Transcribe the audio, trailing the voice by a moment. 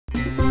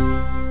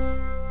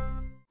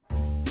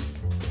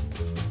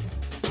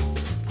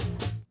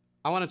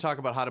I want to talk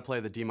about how to play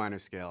the D minor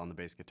scale on the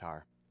bass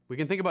guitar. We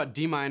can think about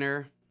D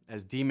minor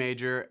as D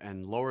major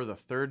and lower the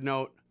third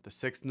note, the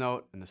sixth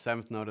note, and the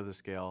seventh note of the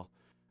scale.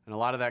 And a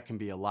lot of that can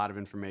be a lot of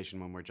information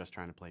when we're just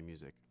trying to play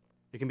music.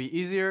 It can be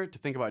easier to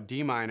think about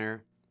D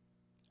minor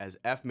as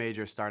F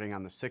major starting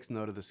on the sixth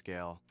note of the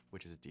scale,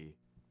 which is D.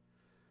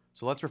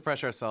 So let's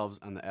refresh ourselves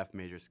on the F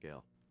major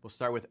scale. We'll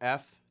start with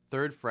F,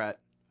 third fret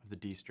of the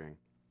D string.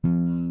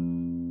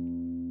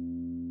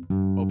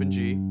 Open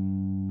G,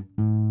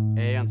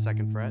 A on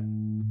second fret,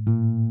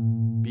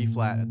 B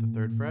flat at the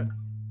third fret,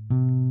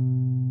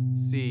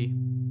 C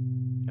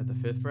at the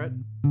fifth fret,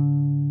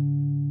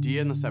 D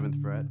on the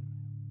seventh fret,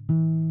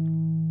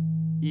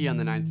 E on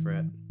the ninth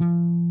fret,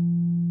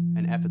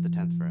 and F at the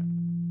 10th fret.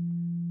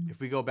 If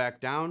we go back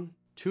down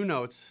 2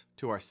 notes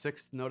to our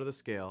sixth note of the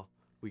scale,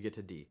 we get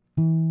to D.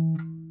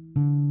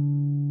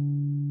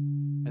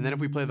 And then if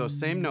we play those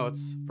same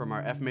notes from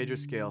our F major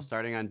scale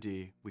starting on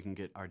D, we can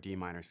get our D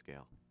minor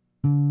scale.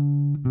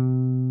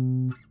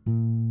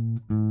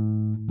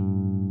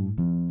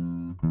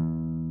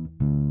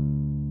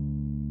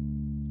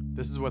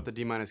 This is what the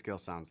D minor scale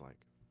sounds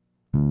like.